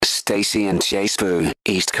Stacey and Jay Spoo,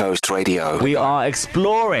 East Coast Radio. We are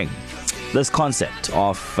exploring this concept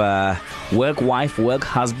of work wife, work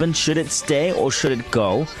husband. Should it stay or should it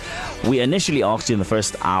go? We initially asked you in the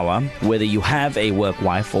first hour whether you have a work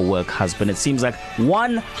wife or work husband. It seems like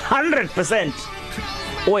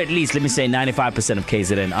 100%, or at least let me say 95% of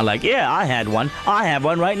KZN are like, yeah, I had one. I have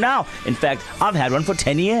one right now. In fact, I've had one for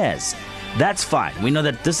 10 years. That's fine. We know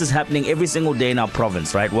that this is happening every single day in our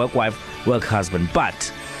province, right? Work wife, work husband.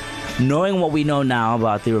 But knowing what we know now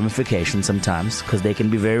about the ramifications sometimes, because they can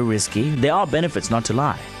be very risky, there are benefits, not to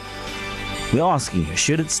lie. We're asking you,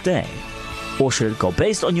 should it stay or should it go,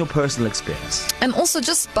 based on your personal experience? And also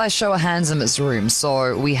just by show of hands in this room.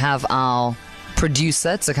 So we have our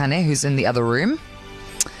producer, Tsakane, who's in the other room.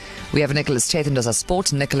 We have Nicholas Chaitan does our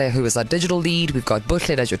sport, Nicola, who is our digital lead. We've got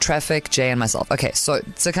Butle does your traffic, Jay and myself. Okay, so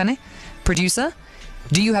Tsakane, producer,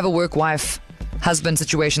 do you have a work-wife-husband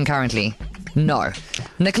situation currently? No.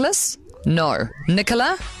 Nicholas? No.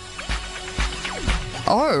 Nicola?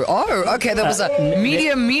 Oh, okay, there was a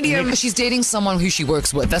medium. She's dating someone who she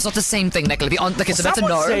works with. That's not the same thing, Nicola. Okay, so that's a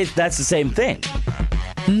no. Say that's the same thing.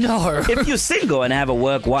 No. If you're single and have a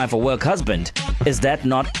work wife or work husband, is that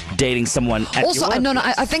not dating someone at also, your work?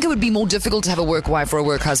 I think it would be more difficult to have a work wife or a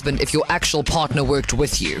work husband if your actual partner worked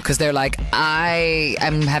with you, because they're like, I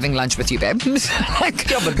am having lunch with you, babe.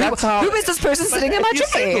 Like, yeah, but that's who is this person sitting in my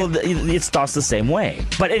tray? It starts the same way.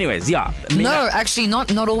 But anyways, yeah. No, actually,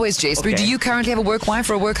 not always, Jay. Okay. Do you currently have a work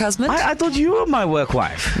wife or a work husband? I thought you were my work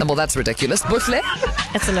wife. No, well, that's ridiculous. Butle?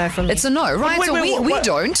 It's a no from me. It's a no, right? We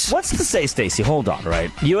don't. What's to say, Stacey? Hold on, right?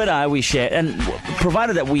 You and I, we share, and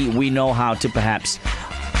provided that we know how to perhaps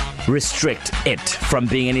restrict it from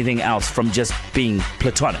being anything else, from just being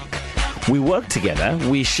platonic. We work together.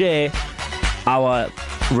 We share our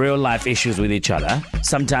real life issues with each other.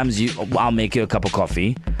 Sometimes I'll make you a cup of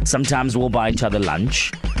coffee. Sometimes we'll buy each other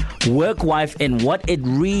lunch. Work wife, and what it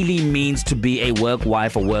really means to be a work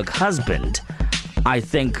wife or work husband, I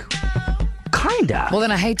think. Kinda. Well,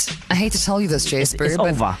 then I hate to tell you this, Jasper, it's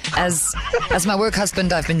but over. As my work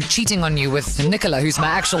husband, I've been cheating on you with Nicola, who's my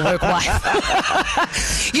actual work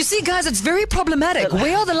wife. You see, guys, it's very problematic.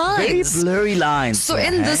 Where are the lines? Very blurry lines. So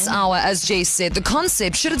in this hour, as Jay said, the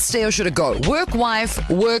concept, should it stay or should it go? Work wife,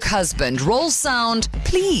 work husband. Roll sound,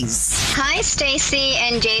 please. Hi, Stacey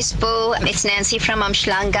and Jay Spoo. It's Nancy from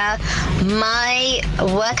Umhlanga. My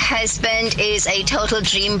work husband is a total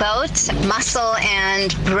dreamboat. Muscle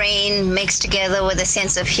and brain mixed together with a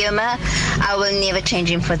sense of humor. I will never change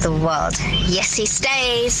him for the world. Yes, he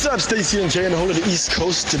stays. What's up, Stacey and Jay and the whole of the East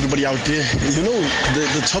Coast, everybody out there? You know,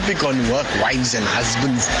 the topic on work, wives and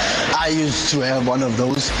husbands, I used to have one of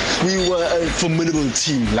those. We were a formidable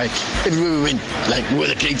team, like everywhere we went, like we were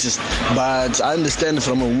the greatest. But I understand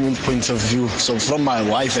from a woman's point of view. So from my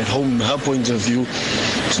wife at home, her point of view,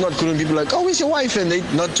 it's not good when people are like, oh, where's your wife? And they're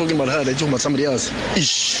not talking about her, they're talking about somebody else.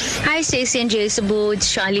 Ish. Hi, Stacey and Jay Spoo.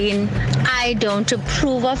 It's Charlene. I don't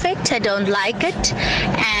approve of it. I don't like it.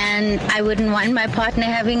 And I wouldn't want my partner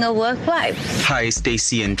having a work wife. Hi,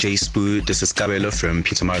 Stacey and Jay Spoo. This is Kabelo from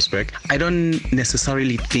Pietermaritzburg. I don't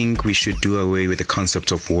necessarily think we should do away with the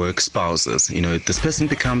concept of work spouses. You know, this person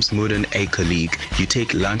becomes more than a colleague. You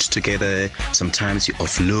take lunch together. Sometimes you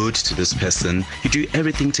offload to this person. You do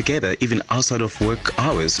everything together, even outside of work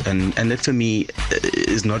hours. And that for me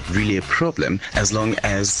is not really a problem as long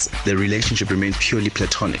as the relationship remains purely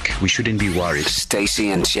platonic. We shouldn't be worried.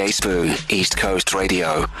 Stacey and Jay Spoo, East Coast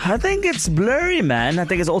Radio. I think it's blurry, man. I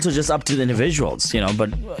think it's also just up to the individuals, you know,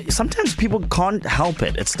 but sometimes people can't help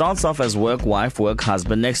it. It starts off as work wife, work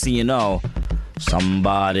husband. Next thing you know,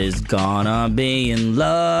 somebody's gonna be in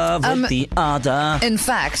love with the other. In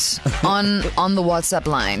fact, on the WhatsApp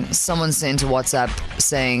line, someone sent a WhatsApp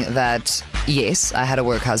saying that, yes, I had a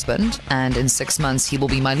work husband, and in 6 months he will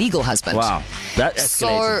be my legal husband. Wow, that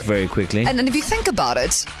escalated very quickly. And if you think about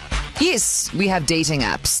it, yes, we have dating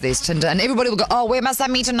apps. There's Tinder, and everybody will go, oh, where must I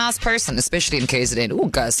meet a nice person? Especially in KZN. Oh,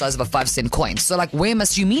 guys, size of a 5-cent coin. So, like, where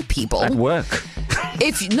must you meet people? At work.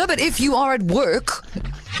 But if you are at work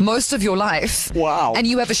most of your life, wow, and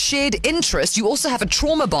you have a shared interest, you also have a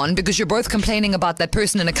trauma bond because you're both complaining about that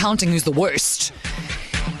person in accounting who's the worst.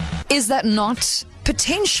 Is that not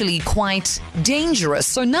potentially quite dangerous?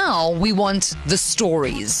 So now we want the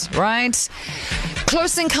stories, right?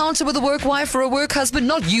 Close encounter with a work wife or a work husband?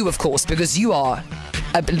 Not you, of course, because you are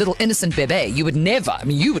a little innocent bebe. You would never.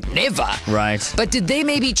 Right. But did they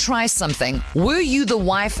maybe try something? Were you the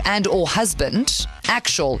wife and or husband,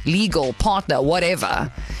 actual legal partner,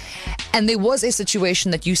 whatever, and there was a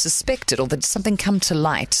situation that you suspected or that something come to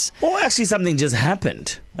light. Or actually something just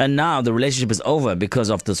happened. And now the relationship is over because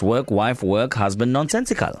of this work wife, work husband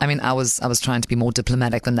nonsensical. I mean, I was trying to be more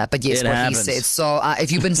diplomatic than that, but yes, It what happens. he said. So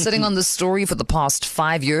if you've been sitting on this story for the past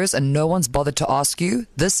 5 years and no one's bothered to ask you,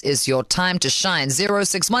 this is your time to shine.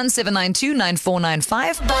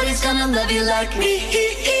 061-792-9495. Nobody's gonna love you like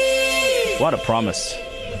me. What a promise.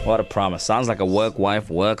 What a promise. Sounds like a work wife,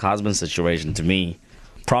 work husband situation to me.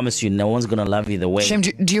 Promise you no one's going to love you the way. Shem,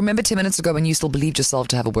 do you remember 10 minutes ago when you still believed yourself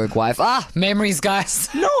to have a work wife? Memories, guys.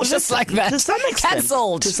 No, just like that. To some extent.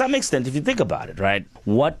 Cancelled. To some extent, if you think about it, right?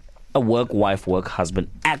 What a work wife, work husband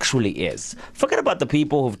actually is. Forget about the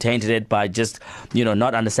people who've tainted it by just,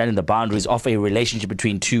 not understanding the boundaries of a relationship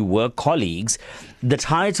between two work colleagues. The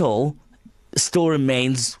title still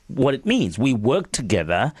remains what it means. We work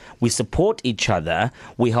together, we support each other,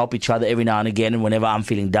 we help each other every now and again, and whenever I'm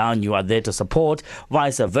feeling down, you are there to support,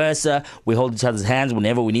 vice versa. We hold each other's hands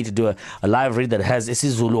whenever we need to do a live read that has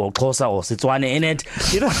isiZulu or Xhosa or Setswana in it.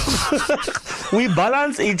 We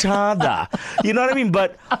balance each other. You know what I mean?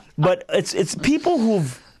 But it's people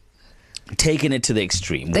who've taken it to the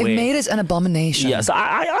extreme. They've made it an abomination. Yes,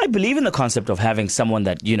 I believe in the concept of having someone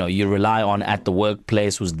that you rely on at the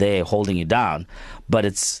workplace who's there holding you down. But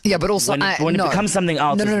it's but also when it becomes something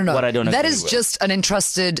else. No. What I don't. That agree is with. just an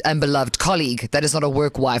entrusted and beloved colleague. That is not a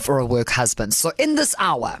work wife or a work husband. So in this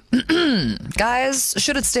hour, guys,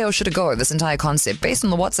 should it stay or should it go? This entire concept, based on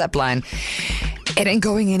the WhatsApp line, it ain't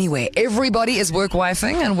going anywhere. Everybody is work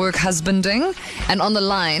wifing and work husbanding. And on the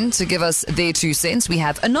line to give us their 2 cents, we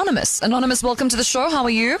have Anonymous. Anonymous, welcome to the show. How are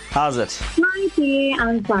you? How's it? Hi, dear.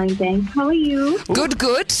 I'm fine, thanks. How are you? Good.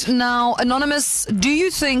 Now, Anonymous, do you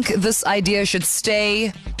think this idea should stay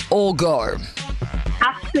or go?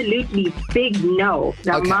 Absolutely big no.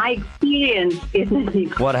 Now, Okay. my experience is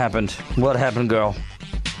What happened? What happened, girl?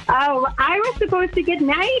 I was supposed to get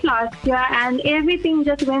married last year, and everything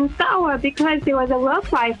just went sour because there was a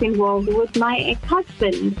work wife involved with my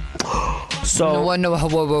ex-husband. So, Whoa.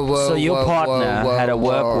 so your partner had a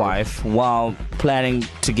work whoa. wife while planning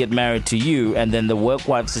to get married to you, and then the work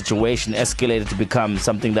wife situation escalated to become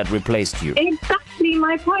something that replaced you. Exactly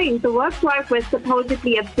my point. The work wife was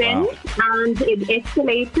supposedly a friend, and it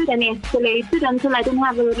escalated until I didn't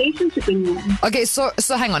have a relationship anymore. Okay, so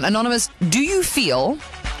hang on, Anonymous. Do you feel,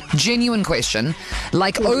 genuine question,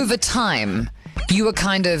 like over time you were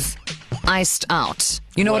kind of iced out?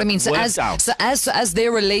 You know what I mean? So Worked out. as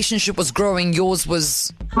their relationship was growing, yours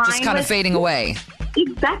was just Mine kind of was- fading away.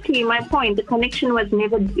 Exactly my point. The connection was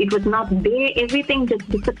it was not there. Everything just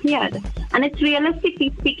disappeared. And it's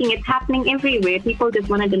realistically speaking, it's happening everywhere. People just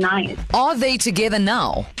want to deny it. Are they together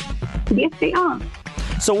now? Yes, they are.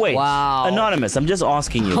 So wait, Wow. Anonymous, I'm just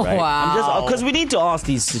asking you, right? Wow. Because we need to ask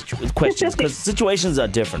these questions because situations are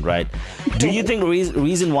different, right? Do you think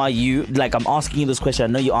reason why I'm asking you this question, I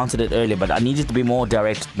know you answered it earlier, but I need you to be more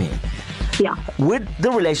direct with me. Yeah. Would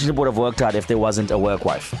the relationship would have worked out if there wasn't a work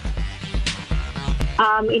wife?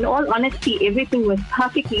 In all honesty, everything was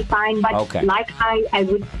perfectly fine. But Okay. like I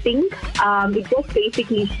would think, it just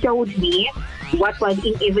basically showed me what was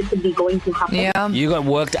inevitably going to happen. Yeah. You got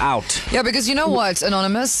worked out. Yeah, because you know what,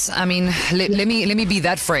 Anonymous? I mean, let me be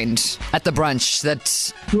that friend at the brunch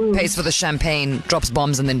that pays for the champagne, drops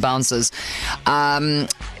bombs, and then bounces.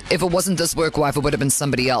 If it wasn't this work wife, it would have been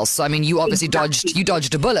somebody else. So I mean, you obviously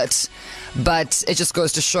dodged a bullet, but it just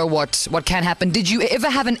goes to show what can happen. Did you ever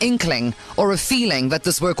have an inkling or a feeling that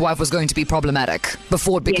this work wife was going to be problematic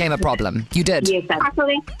before it became a problem? You did. Yes,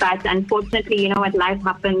 actually, but unfortunately, you know what, life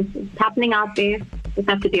happens. It's happening out there. Just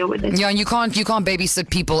have to deal with it. Yeah, and you can't babysit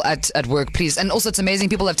people at work, please. And also, it's amazing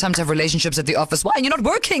people have time to have relationships at the office. Why? You're not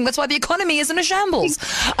working. That's why the economy is in a shambles.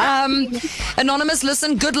 Anonymous,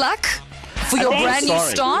 listen, good luck for your Thank brand you. new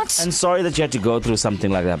start. And sorry that you had to go through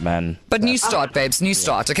something like that, man. But new start, babes. New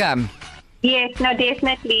start, okay? Yes, no,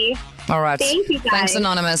 definitely. All right. Thank you, guys. Thanks,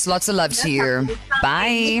 Anonymous. Lots of love to you.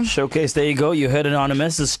 Bye. Showcase, there you go. You heard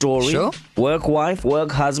Anonymous' story. Sure. Work wife,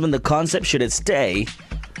 work husband. The concept, should it stay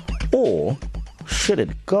or should it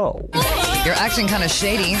go? You're acting kind of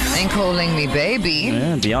shady. Ain't calling me baby.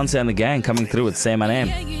 Yeah, Beyonce and the gang coming through with Say My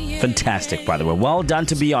Name. Fantastic, by the way. Well done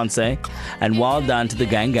to Beyonce and well done to the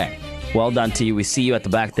gang. Well done to you. We see you at the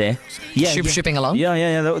back there. Yeah, Shipping along? Yeah.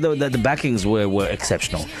 The backings were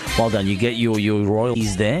exceptional. Well done. You get your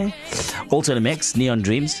royalties there. Also in the mix, Neon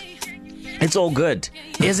Dreams. It's all good.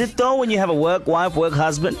 Is it though when you have a work wife, work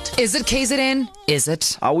husband? Is it KZN? Is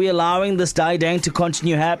it? Are we allowing this die-dang to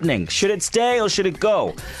continue happening? Should it stay or should it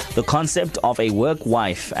go? The concept of a work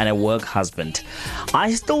wife and a work husband.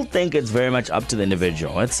 I still think it's very much up to the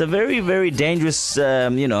individual. It's a very, very dangerous,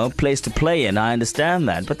 place to play in. I understand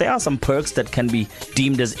that. But there are some perks that can be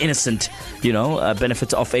deemed as innocent,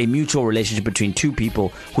 benefits of a mutual relationship between two people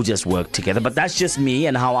who just work together. But that's just me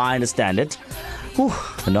and how I understand it. Ooh,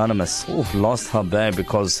 Anonymous. Ooh, lost her babe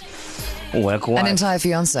because work wife. An entire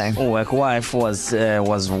fiance. Work wife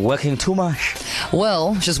was working too much.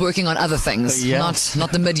 Well, she's working on other things,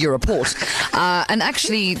 not the mid-year report. And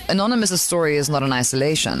actually, Anonymous' story is not in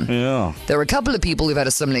isolation. Yeah. There are a couple of people who've had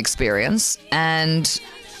a similar experience, and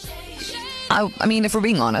I mean, if we're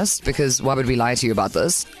being honest, because why would we lie to you about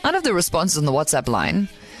this? Out of the responses on the WhatsApp line,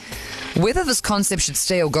 whether this concept should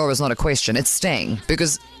stay or go is not a question. It's staying,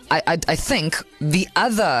 because I think the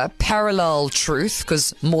other parallel truth,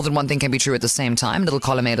 because more than one thing can be true at the same time, little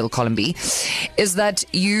column A, little column B, is that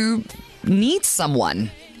you need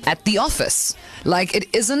someone at the office. Like,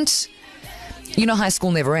 it isn't, high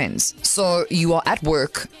school never ends. So you are at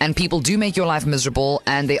work and people do make your life miserable,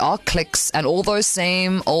 and there are cliques and all those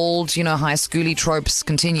same old, high schooly tropes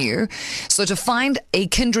continue. So to find a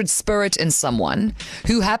kindred spirit in someone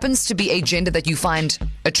who happens to be a gender that you find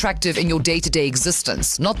attractive in your day-to-day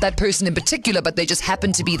existence, not that person in particular, but they just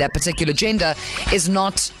happen to be that particular gender, is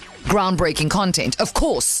not groundbreaking content. Of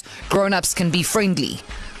course, grown-ups can be friendly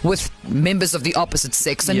with members of the opposite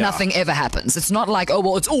sex and nothing ever happens. It's not like,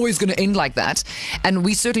 it's always going to end like that. And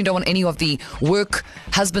we certainly don't want any of the work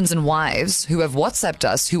husbands and wives who have WhatsApped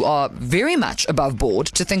us, who are very much above board,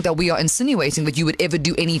 to think that we are insinuating that you would ever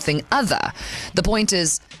do anything other. The point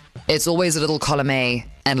is, it's always a little column A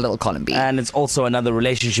and a little column B. And it's also another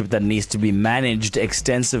relationship that needs to be managed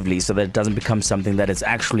extensively so that it doesn't become something that it's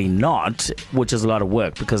actually not, which is a lot of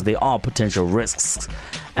work, because there are potential risks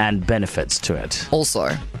and benefits to it. Also,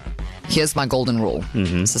 here's my golden rule.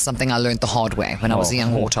 This is something I learned the hard way when I was a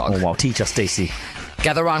young warthog. Oh, wow. Teach us, Stacey.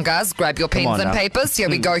 Gather around, guys. Grab your pens and papers. Here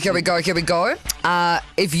we go.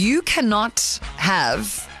 If you cannot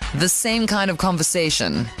have the same kind of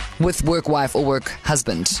conversation with work wife or work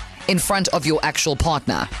husband in front of your actual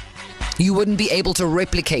partner, you wouldn't be able to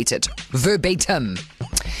replicate it verbatim.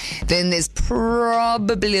 Then there's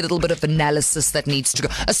probably a little bit of analysis that needs to go.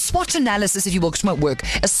 A SWOT analysis, if you will, which might work.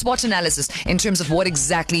 A SWOT analysis in terms of what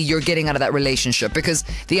exactly you're getting out of that relationship. Because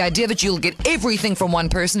the idea that you'll get everything from one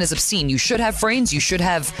person is obscene. You should have friends. You should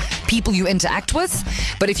have people you interact with.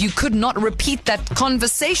 But if you could not repeat that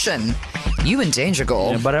conversation, you in danger,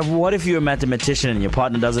 girl. Yeah, but what if you're a mathematician and your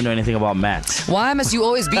partner doesn't know anything about maths? Why must you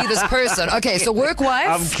always be this person? Okay, so work wife.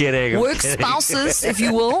 I'm kidding. Work spouses, if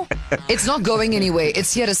you will. It's not going anywhere.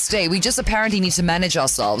 It's here to stay. We just apparently need to manage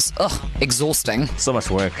ourselves. Ugh, exhausting. So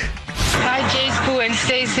much work. Hi, J-Spoo and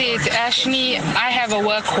Stacey. It's Ashni. I have a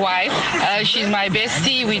work wife. She's my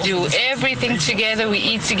bestie. We do everything together. We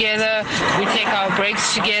eat together. We take our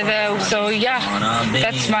breaks together. So,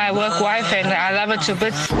 that's my work wife, and I love her to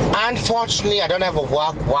bits. Unfortunately, I don't have a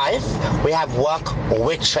work wife. We have work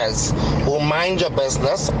witches who mind your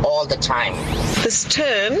business all the time. This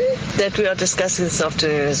term that we are discussing this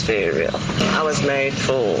afternoon is very real. I was married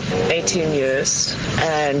for 18 years,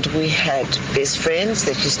 and we had best friends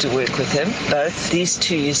that used to work with him. Both these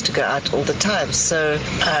two used to go out all the time. So,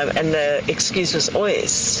 and the excuse was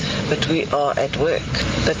always, but we are at work.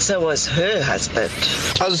 But so was her husband.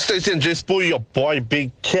 I was Stacey and J-Spoo, your boy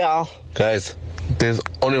Big Cal. Guys, there's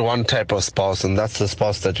only one type of spouse, and that's the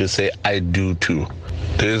spouse that you say I do to.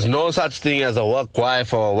 There's no such thing as a work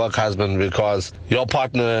wife or a work husband, because your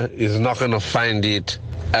partner is not going to find it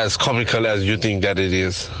as comical as you think that it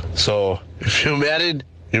is. So if you're married,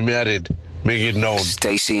 you're married. Make it known.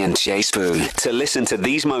 Stacey and J-Spoo. To listen to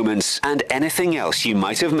these moments and anything else you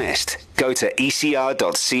might have missed, go to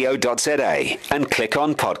ecr.co.za and click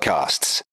on podcasts.